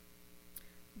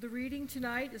The reading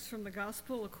tonight is from the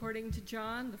Gospel according to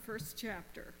John, the first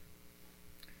chapter.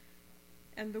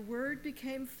 And the Word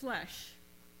became flesh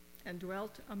and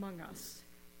dwelt among us.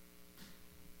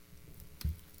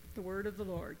 The word of the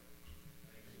Lord.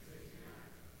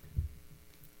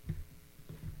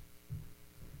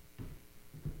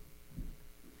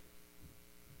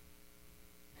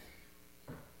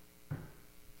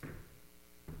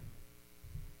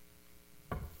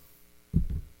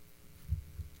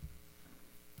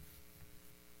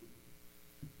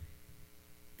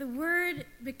 The Word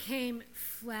became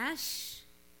flesh?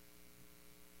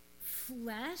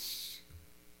 Flesh?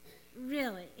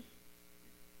 Really?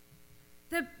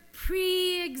 The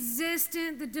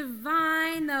pre-existent, the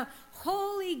divine, the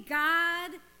holy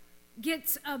God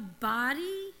gets a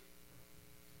body?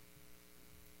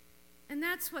 And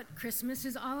that's what Christmas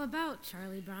is all about,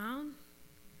 Charlie Brown.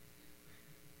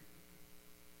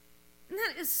 And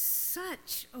that is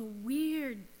such a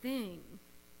weird thing.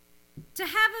 To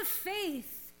have a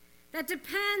faith that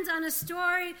depends on a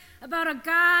story about a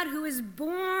God who is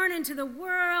born into the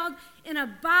world in a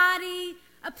body,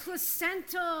 a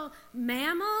placental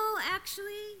mammal,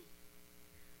 actually,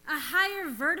 a higher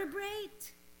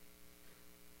vertebrate,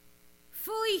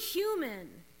 fully human.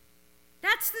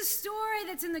 That's the story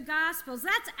that's in the Gospels.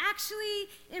 That's actually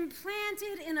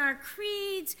implanted in our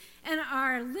creeds and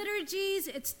our liturgies.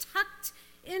 It's tucked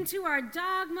into our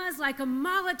dogmas like a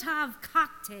Molotov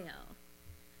cocktail,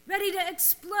 ready to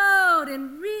explode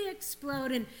and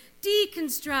re-explode and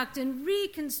deconstruct and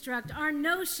reconstruct our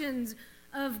notions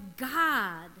of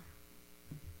God.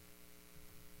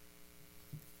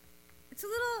 It's a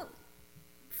little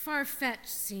far-fetched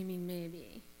seeming,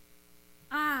 maybe.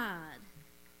 Odd.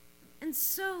 And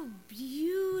so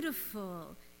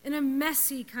beautiful in a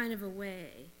messy kind of a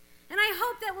way. And I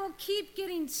hope that we'll keep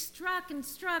getting struck and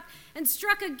struck and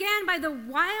struck again by the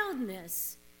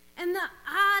wildness and the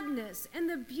oddness and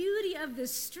the beauty of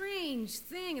this strange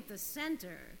thing at the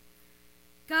center.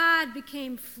 God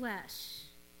became flesh.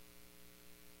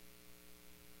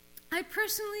 I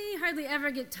personally hardly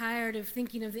ever get tired of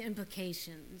thinking of the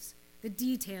implications, the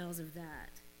details of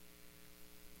that.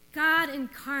 God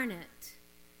incarnate,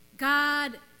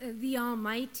 God the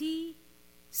Almighty,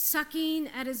 sucking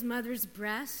at his mother's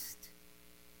breast,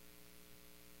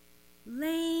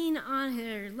 laying on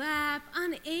her lap,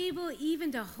 unable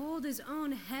even to hold his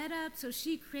own head up, so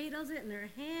she cradles it in her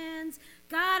hands.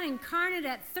 God incarnate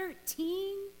at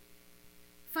 13,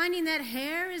 finding that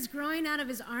hair is growing out of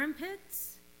his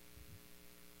armpits.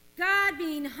 God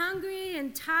being hungry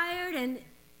and tired and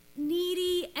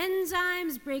needy,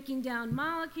 enzymes breaking down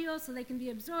molecules so they can be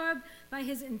absorbed by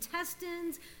his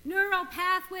intestines, neural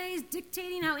pathways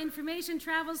dictating how information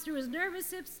travels through his nervous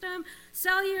system,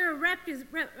 cellular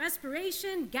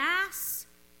respiration, gas,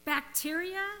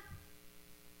 bacteria.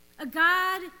 A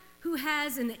God who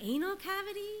has an anal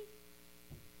cavity?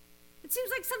 It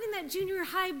seems like something that junior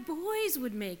high boys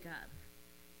would make up.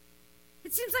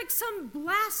 It seems like some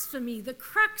blasphemy, the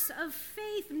crux of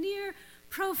faith, near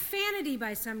profanity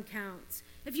by some counts.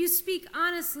 If you speak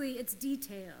honestly, its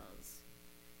details.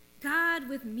 God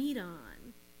with meat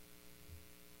on.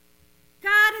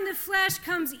 God in the flesh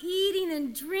comes eating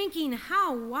and drinking.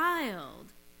 How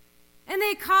wild. And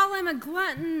they call him a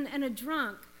glutton and a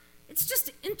drunk. It's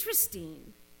just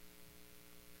interesting.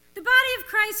 The body of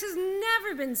Christ has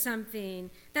never been something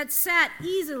that sat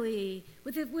easily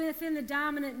within the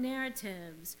dominant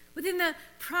narratives, within the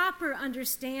proper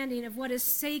understanding of what is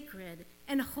sacred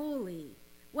and holy,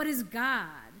 what is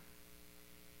God.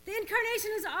 The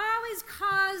incarnation has always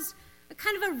caused a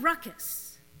kind of a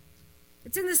ruckus.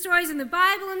 It's in the stories in the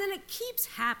Bible, and then it keeps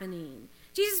happening.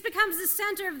 Jesus becomes the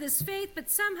center of this faith, but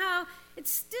somehow it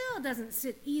still doesn't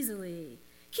sit easily.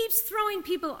 Keeps throwing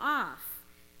people off.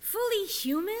 Fully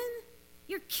human?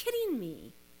 You're kidding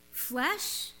me.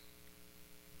 Flesh?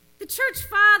 The church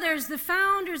fathers, the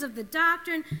founders of the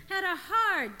doctrine, had a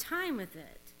hard time with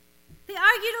it. They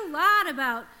argued a lot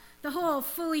about the whole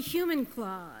fully human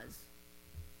clause.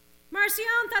 Marcion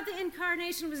thought the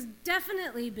incarnation was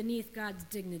definitely beneath God's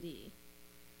dignity.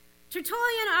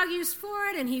 Tertullian argues for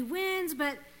it, and he wins,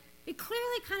 but it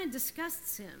clearly kind of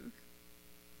disgusts him.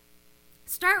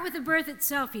 Start with the birth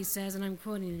itself, he says, and I'm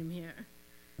quoting him here.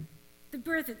 The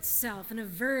birth itself, an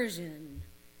aversion,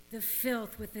 the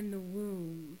filth within the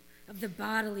womb of the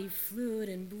bodily fluid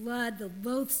and blood, the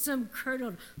loathsome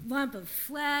curdled lump of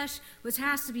flesh, which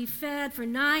has to be fed for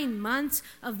 9 months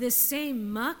of this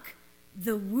same muck,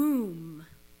 the womb.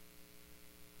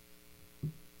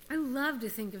 I love to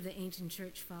think of the ancient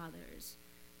church fathers,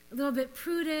 a little bit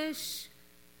prudish,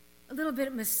 a little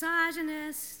bit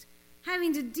misogynist,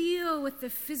 having to deal with the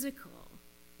physical,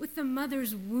 with the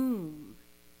mother's womb,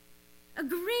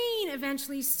 agreeing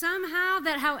eventually somehow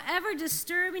that however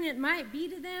disturbing it might be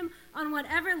to them on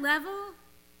whatever level,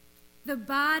 the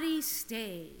body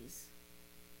stays.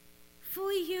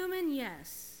 Fully human,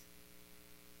 yes.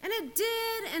 And it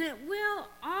did, and it will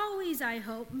always, I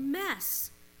hope,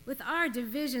 mess with our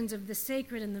divisions of the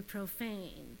sacred and the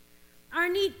profane, our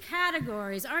neat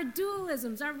categories, our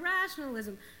dualisms, our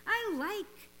rationalism. I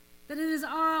like that it has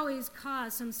always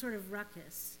caused some sort of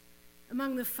ruckus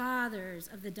among the fathers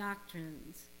of the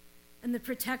doctrines and the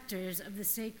protectors of the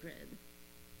sacred.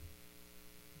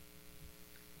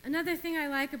 Another thing I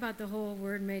like about the whole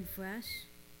Word made flesh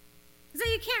is that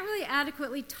you can't really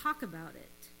adequately talk about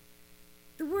it.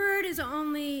 The Word is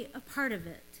only a part of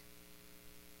it.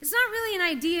 It's not really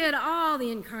an idea at all,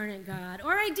 the incarnate God.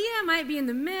 Or idea might be in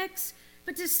the mix,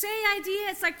 but to say idea,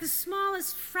 it's like the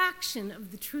smallest fraction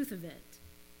of the truth of it.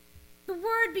 The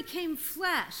Word became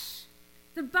flesh,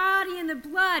 the body and the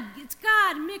blood. It's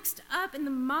God mixed up in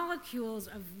the molecules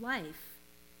of life.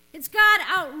 It's God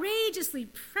outrageously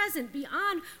present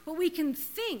beyond what we can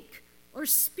think or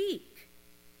speak.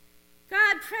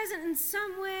 God present in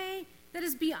some way that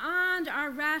is beyond our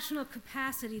rational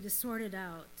capacity to sort it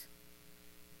out.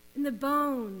 In the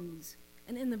bones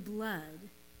and in the blood.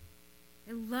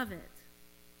 I love it.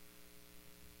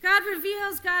 God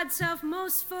reveals God's self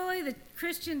most fully. The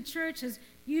Christian church has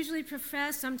usually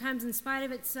professed, sometimes in spite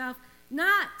of itself,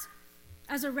 not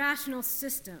as a rational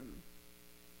system,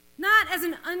 not as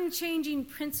an unchanging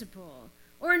principle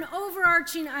or an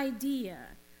overarching idea,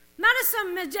 not as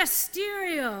some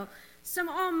magisterial, some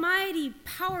almighty,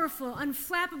 powerful,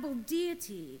 unflappable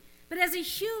deity, but as a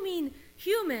human,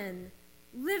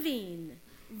 living,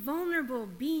 vulnerable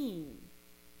being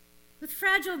with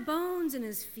fragile bones in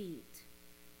his feet,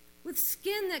 with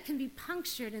skin that can be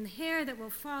punctured and hair that will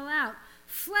fall out,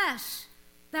 flesh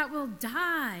that will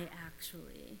die,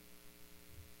 actually.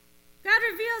 God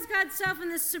reveals God's self in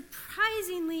this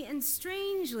surprisingly and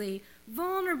strangely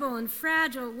vulnerable and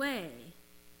fragile way.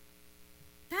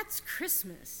 That's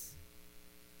Christmas.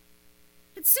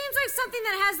 It seems like something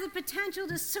that has the potential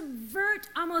to subvert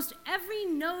almost every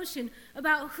notion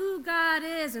about who God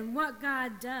is and what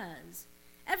God does,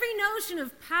 every notion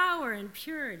of power and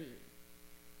purity.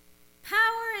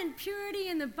 Power and purity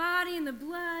in the body and the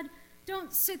blood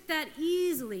don't sit that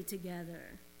easily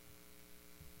together.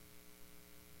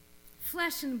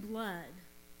 Flesh and blood.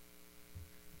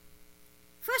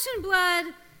 Flesh and blood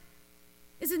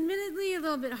is admittedly a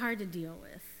little bit hard to deal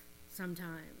with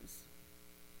sometimes.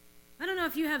 I don't know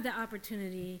if you have the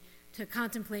opportunity to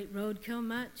contemplate roadkill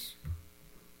much,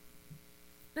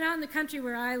 but out in the country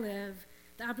where I live,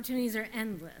 the opportunities are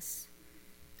endless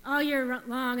all year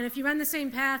long, and if you run the same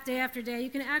path day after day,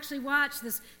 you can actually watch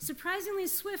this surprisingly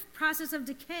swift process of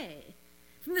decay,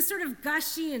 from this sort of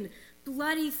gushy and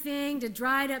bloody thing to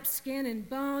dried up skin and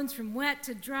bones, from wet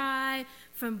to dry,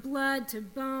 from blood to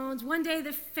bones. One day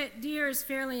the deer is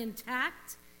fairly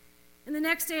intact, and the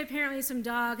next day apparently some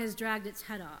dog has dragged its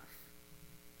head off.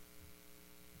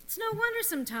 It's no wonder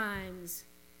sometimes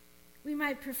we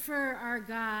might prefer our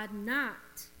God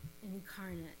not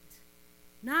incarnate,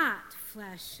 not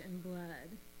flesh and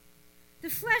blood. The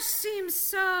flesh seems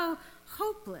so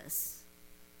hopeless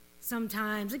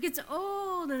sometimes. It gets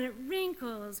old and it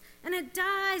wrinkles and it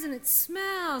dies and it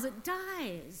smells. It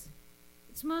dies.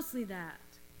 It's mostly that.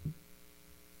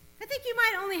 I think you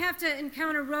might only have to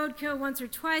encounter roadkill once or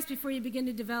twice before you begin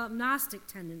to develop Gnostic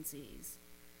tendencies.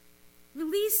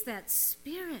 Release that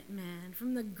spirit, man,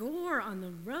 from the gore on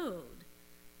the road.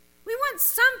 We want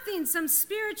something, some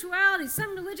spirituality,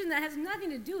 some religion that has nothing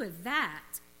to do with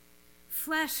that.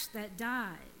 Flesh that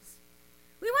dies.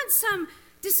 We want some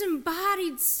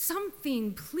disembodied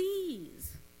something,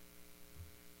 please.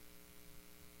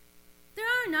 There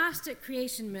are Gnostic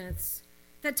creation myths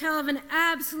that tell of an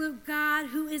absolute God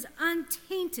who is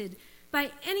untainted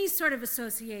by any sort of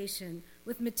association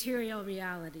with material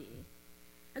reality.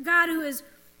 A God who is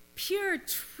pure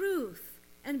truth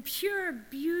and pure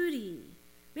beauty,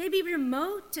 maybe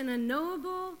remote and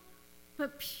unknowable,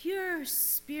 but pure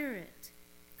spirit,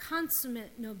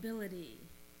 consummate nobility.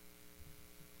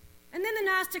 And then the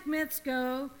Gnostic myths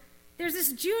go, there's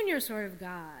this junior sort of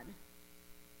God,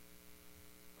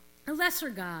 a lesser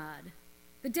God,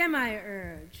 the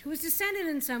demiurge, who was descended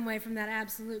in some way from that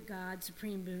absolute God,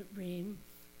 supreme being.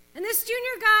 And this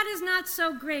junior God is not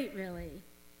so great, really,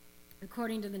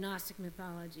 according to the Gnostic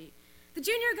mythology. The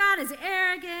junior God is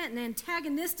arrogant and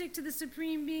antagonistic to the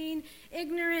supreme being,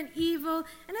 ignorant, evil,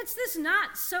 and it's this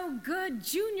not so good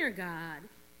junior God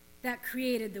that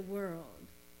created the world.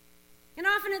 And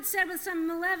often it's said with some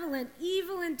malevolent,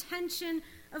 evil intention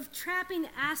of trapping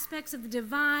aspects of the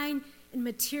divine in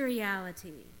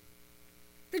materiality.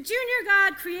 The junior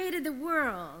God created the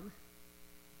world,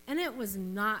 and it was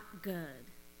not good.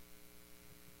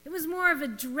 It was more of a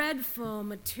dreadful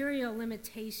material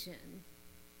limitation.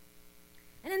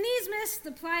 And in these myths,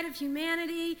 the plight of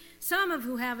humanity, some of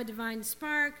who have a divine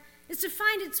spark, is to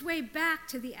find its way back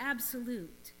to the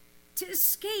absolute, to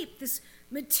escape this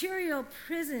material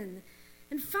prison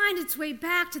and find its way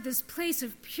back to this place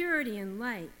of purity and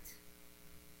light.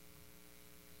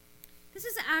 This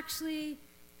is actually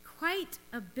quite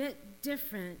a bit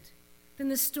different than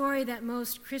the story that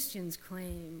most Christians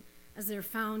claim as their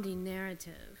founding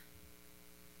narrative.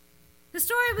 The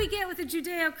story we get with the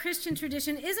Judeo-Christian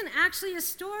tradition isn't actually a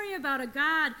story about a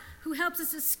God who helps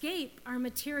us escape our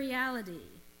materiality,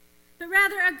 but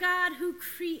rather a God who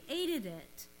created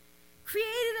it,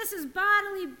 created us as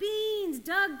bodily beings,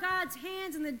 dug God's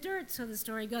hands in the dirt, so the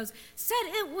story goes, said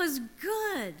it was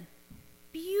good,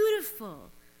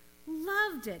 beautiful,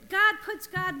 loved it. God puts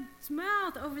God's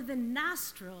mouth over the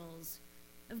nostrils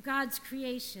of God's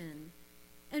creation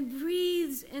and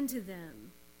breathes into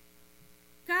them.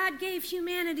 God gave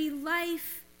humanity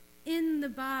life in the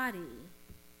body.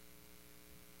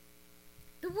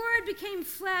 The Word became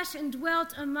flesh and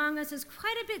dwelt among us is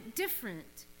quite a bit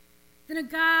different than a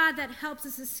God that helps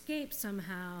us escape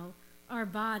somehow our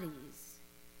bodies.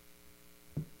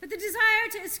 But the desire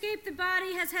to escape the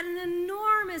body has had an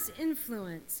enormous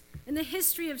influence in the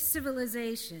history of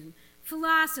civilization,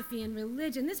 philosophy, and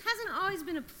religion. This hasn't always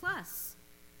been a plus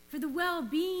for the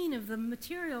well-being of the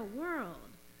material world,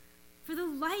 for the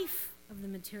life of the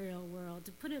material world,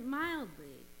 to put it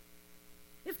mildly.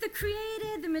 If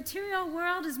the material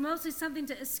world is mostly something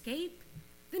to escape,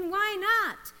 then why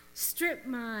not strip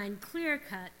mine, clear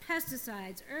cut,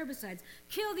 pesticides, herbicides,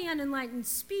 kill the unenlightened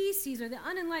species or the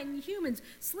unenlightened humans,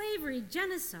 slavery,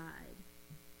 genocide?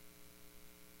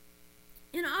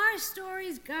 In our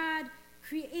stories, God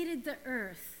created the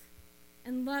earth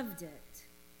and loved it.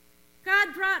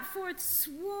 God brought forth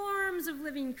swarms of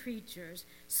living creatures,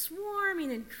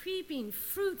 swarming and creeping,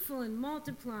 fruitful and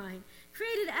multiplying,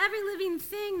 created every living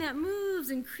thing that moves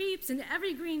and creeps into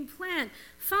every green plant,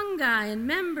 fungi and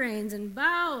membranes and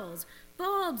bowels,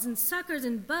 bulbs and suckers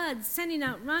and buds, sending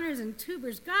out runners and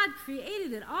tubers. God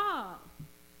created it all.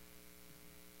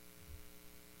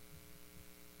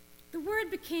 The Word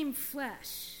became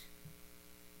flesh.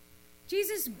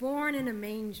 Jesus born in a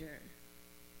manger.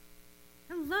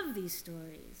 I love these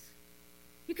stories.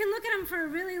 You can look at them for a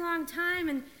really long time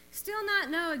and still not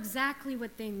know exactly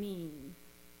what they mean.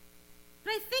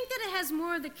 But I think that it has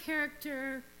more of the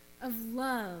character of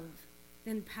love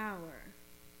than power.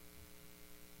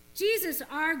 Jesus,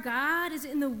 our God, is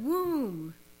in the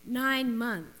womb 9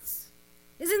 months,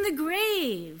 is in the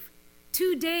grave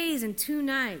 2 days and 2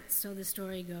 nights, so the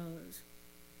story goes.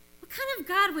 What kind of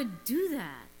God would do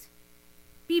that?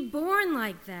 Be born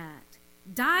like that?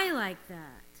 Die like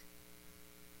that?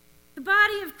 The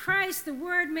body of Christ, the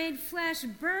Word made flesh,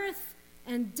 birth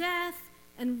and death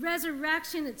and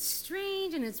resurrection, it's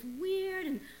strange and it's weird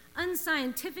and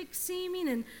unscientific seeming,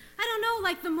 and I don't know,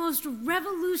 like the most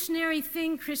revolutionary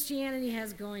thing Christianity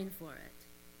has going for it.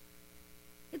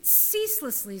 It's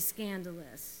ceaselessly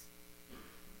scandalous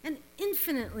and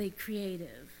infinitely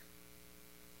creative.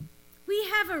 We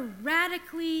have a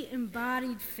radically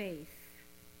embodied faith.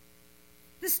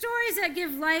 The stories that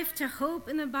give life to hope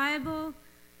in the Bible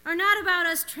are not about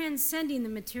us transcending the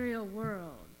material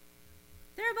world.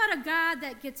 They're about a God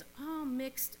that gets all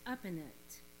mixed up in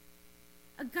it.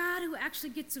 A God who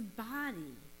actually gets a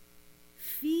body,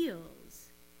 feels,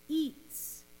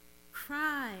 eats,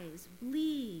 cries,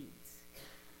 bleeds.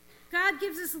 God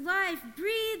gives us life,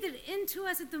 breathed it into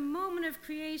us at the moment of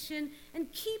creation,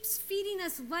 and keeps feeding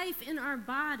us life in our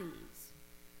bodies.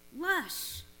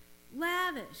 Lush,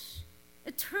 lavish,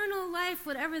 eternal life,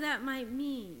 whatever that might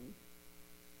mean.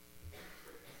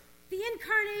 The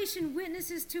incarnation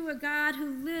witnesses to a God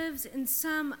who lives in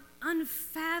some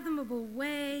unfathomable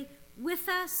way with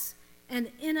us and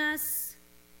in us,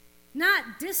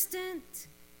 not distant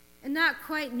and not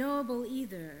quite knowable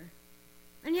either,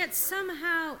 and yet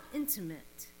somehow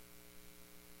intimate,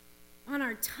 on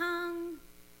our tongue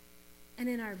and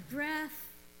in our breath,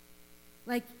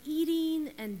 like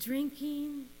eating and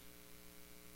drinking,